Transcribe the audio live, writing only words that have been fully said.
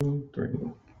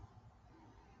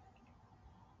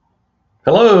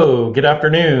Hello, good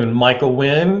afternoon. Michael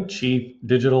Wynn, Chief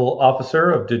Digital Officer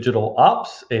of Digital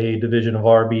Ops, a division of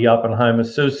RB Oppenheim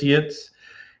Associates.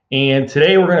 And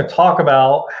today we're going to talk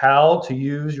about how to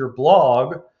use your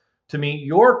blog to meet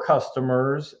your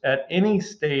customers at any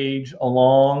stage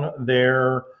along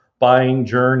their buying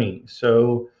journey.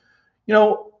 So,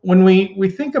 when we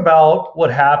think about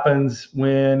what happens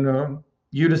when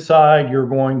you decide you're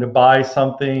going to buy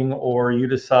something or you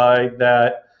decide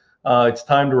that it's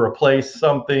time to replace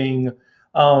something,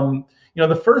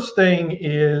 the first thing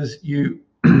is you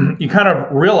kind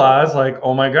of realize like,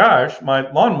 oh my gosh,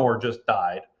 my lawnmower just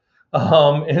died.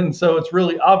 And so it's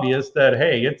really obvious that,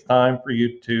 hey, it's time for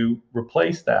you to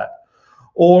replace that.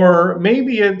 Or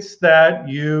maybe it's that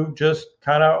you just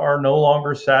kind of are no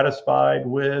longer satisfied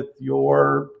with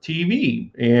your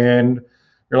TV and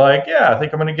you're like, yeah, I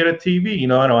think I'm going to get a TV.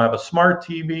 I don't have a smart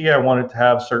TV. I want it to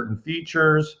have certain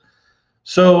features.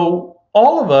 So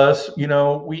all of us,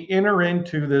 we enter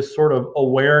into this sort of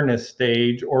awareness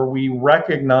stage, or we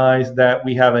recognize that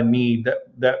we have a need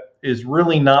that is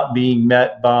really not being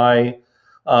met by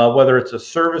whether it's a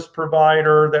service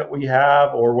provider that we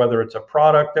have or whether it's a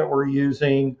product that we're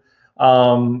using.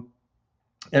 Um,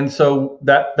 and so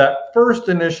that first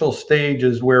initial stage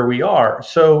is where we are.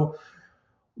 So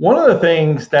one of the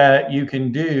things that you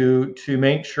can do to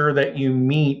make sure that you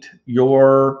meet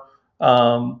your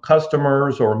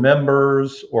customers or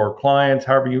members or clients,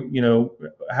 however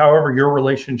your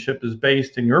relationship is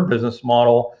based in your business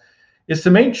model, is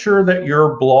to make sure that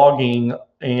you're blogging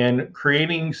and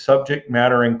creating subject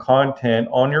matter and content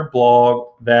on your blog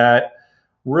that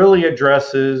really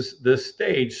addresses this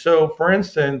stage. So, for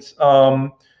instance,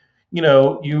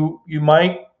 you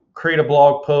might create a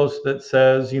blog post that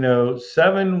says,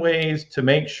 7 ways to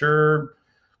make sure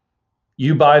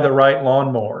you buy the right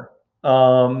lawnmower.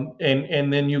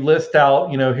 And then you list out,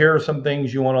 here are some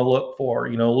things you want to look for.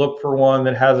 Look for one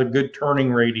that has a good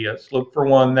turning radius. Look for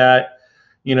one that,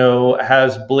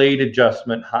 has blade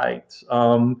adjustment heights.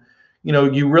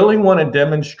 You really want to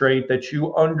demonstrate that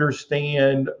you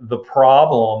understand the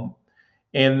problem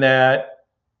and that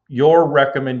your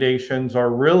recommendations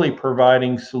are really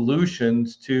providing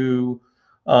solutions to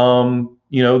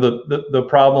the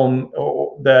problem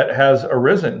that has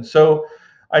arisen. So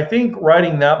I think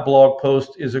writing that blog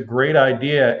post is a great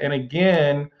idea. And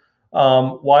again,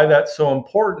 why that's so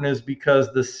important is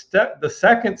because the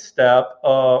second step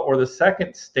or the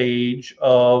second stage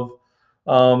of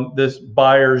this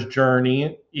buyer's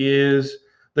journey is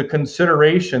the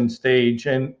consideration stage.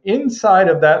 And inside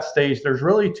of that stage, there's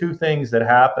really two things that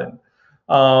happen.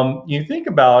 You think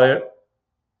about it,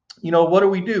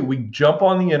 what do? We jump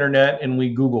on the internet and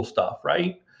we Google stuff,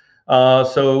 right?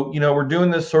 So, we're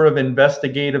doing this sort of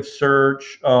investigative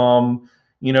search,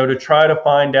 to try to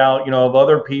find out, if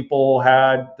other people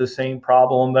had the same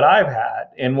problem that I've had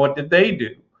and what did they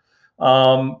do?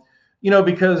 Um,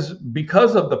 because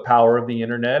of the power of the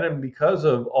internet and because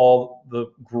of all the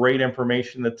great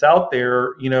information that's out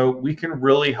there, we can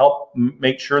really help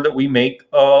make sure that we make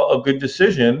a good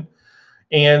decision.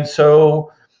 And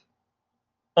so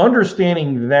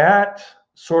understanding that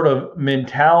sort of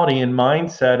mentality and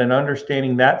mindset and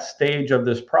understanding that stage of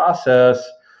this process,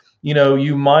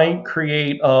 you might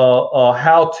create a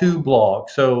how-to blog.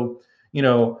 So,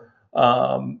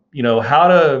 how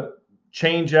to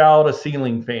change out a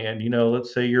ceiling fan.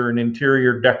 Let's say you're an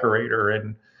interior decorator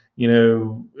and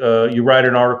you write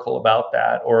an article about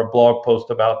that or a blog post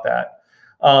about that.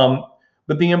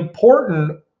 But the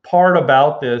important part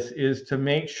about this is to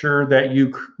make sure that you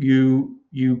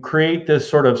create this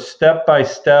sort of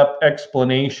step-by-step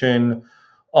explanation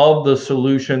of the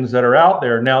solutions that are out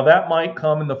there. Now, that might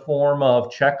come in the form of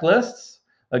checklists.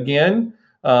 Again,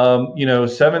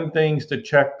 7 things to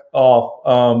check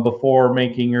off before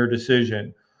making your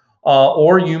decision.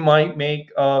 Or you might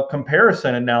make a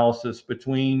comparison analysis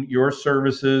between your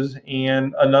services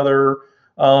and another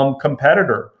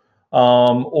competitor,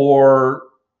 or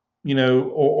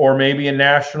maybe a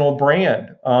national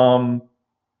brand.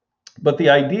 But the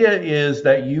idea is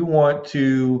that you want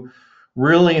to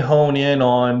really hone in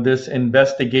on this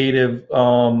investigative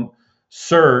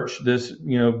search, this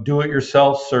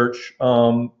do-it-yourself search,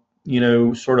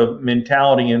 sort of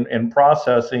mentality and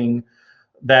processing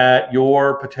that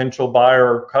your potential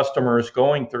buyer or customer is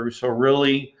going through. So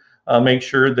really make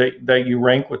sure that you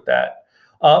rank with that.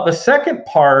 The second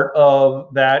part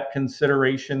of that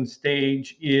consideration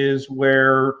stage is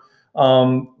where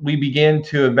we begin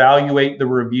to evaluate the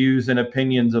reviews and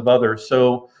opinions of others.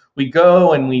 So we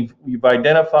go and we've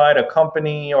identified a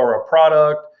company or a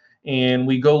product, and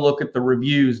we go look at the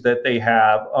reviews that they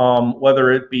have,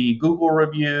 whether it be Google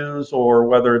reviews or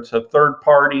whether it's a third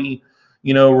party,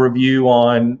 review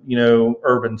on,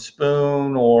 Urban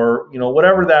Spoon or,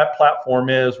 whatever that platform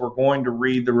is, we're going to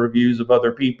read the reviews of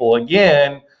other people.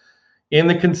 Again, in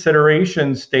the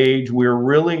consideration stage,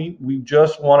 we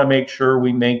just want to make sure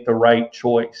we make the right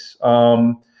choice.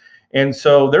 And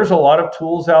so there's a lot of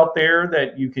tools out there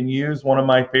that you can use. One of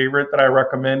my favorite that I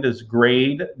recommend is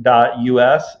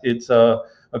grade.us. It's a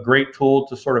great tool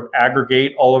to sort of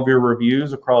aggregate all of your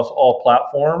reviews across all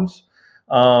platforms.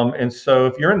 And so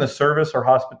if you're in the service or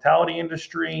hospitality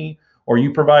industry, or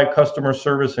you provide customer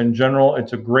service in general,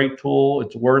 it's a great tool.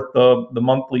 It's worth the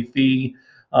monthly fee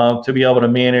to be able to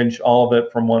manage all of it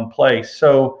from one place.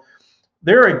 So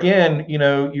there again,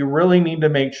 you really need to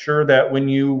make sure that when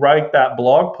you write that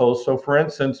blog post, so for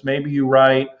instance, maybe you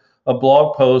write a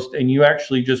blog post and you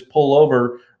actually just pull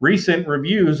over recent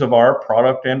reviews of our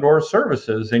product and or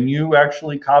services, and you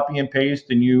actually copy and paste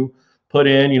and you put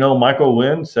in, Michael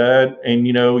Wynn said, and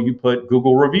you put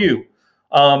Google review.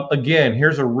 Again,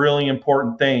 here's a really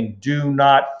important thing. Do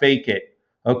not fake it,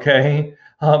 okay?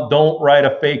 Don't write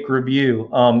a fake review.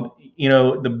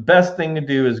 The best thing to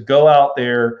do is go out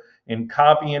there and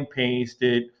copy and paste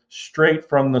it straight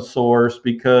from the source,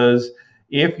 because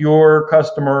if your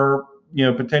customer,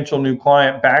 potential new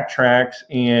client backtracks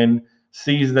and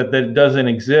sees that that doesn't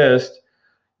exist,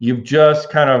 you've just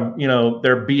kind of,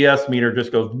 their BS meter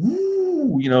just goes, woo,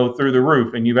 through the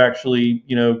roof, and you've actually,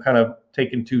 kind of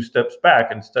taken 2 steps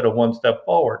back instead of 1 step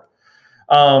forward.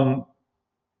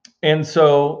 And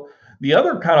so the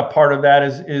other kind of part of that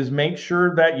is make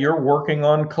sure that you're working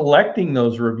on collecting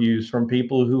those reviews from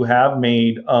people who have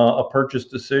made a purchase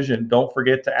decision. Don't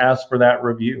forget to ask for that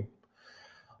review.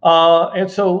 And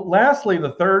so lastly,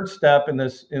 the third step in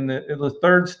the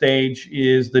third stage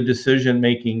is the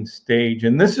decision-making stage.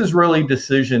 And this is really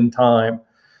decision time.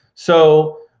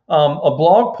 So a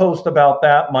blog post about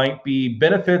that might be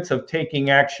benefits of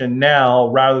taking action now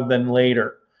rather than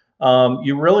later.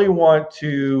 You really want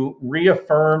to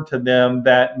reaffirm to them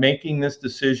that making this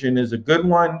decision is a good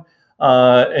one,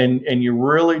 and you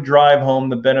really drive home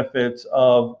the benefits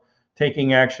of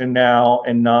taking action now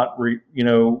and not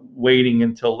waiting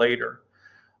until later.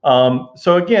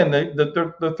 So again,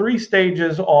 the 3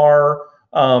 stages are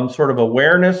sort of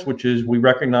awareness, which is we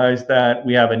recognize that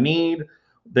we have a need.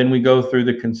 Then we go through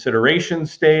the consideration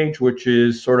stage, which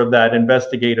is sort of that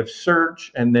investigative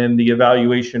search, and then the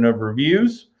evaluation of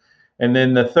reviews. And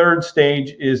then the third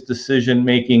stage is decision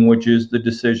making, which is the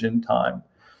decision time.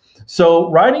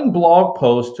 So writing blog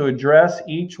posts to address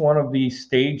each one of these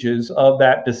stages of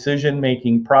that decision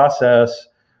making process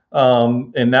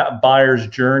and that buyer's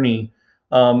journey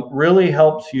really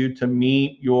helps you to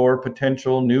meet your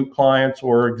potential new clients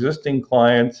or existing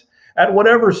clients at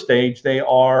whatever stage they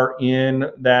are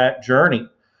in that journey.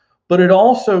 But it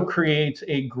also creates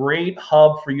a great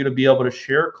hub for you to be able to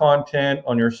share content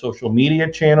on your social media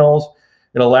channels.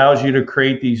 It allows you to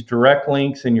create these direct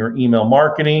links in your email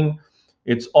marketing.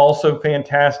 It's also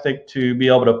fantastic to be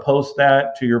able to post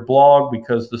that to your blog,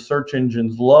 because the search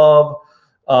engines love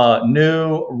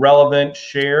new, relevant,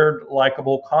 shared,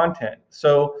 likable content.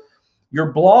 So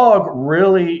your blog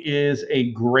really is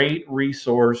a great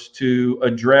resource to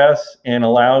address and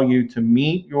allow you to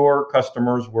meet your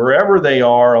customers wherever they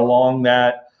are along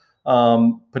that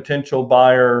potential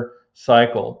buyer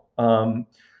cycle.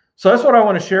 So that's what I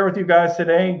want to share with you guys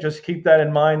today. Just keep that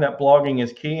in mind, that blogging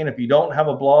is key. And if you don't have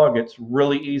a blog, it's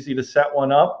really easy to set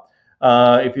one up.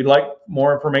 If you'd like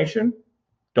more information,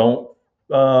 don't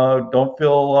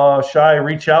feel shy.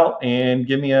 Reach out and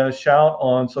give me a shout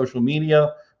on social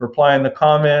media, reply in the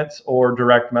comments, or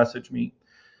direct message me.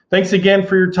 Thanks again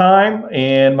for your time.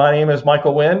 And my name is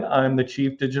Michael Wynn. I'm the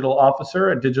Chief Digital Officer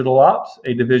at Digital Ops,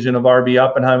 a division of RB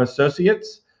Oppenheim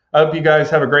Associates. I hope you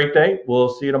guys have a great day. We'll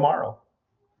see you tomorrow.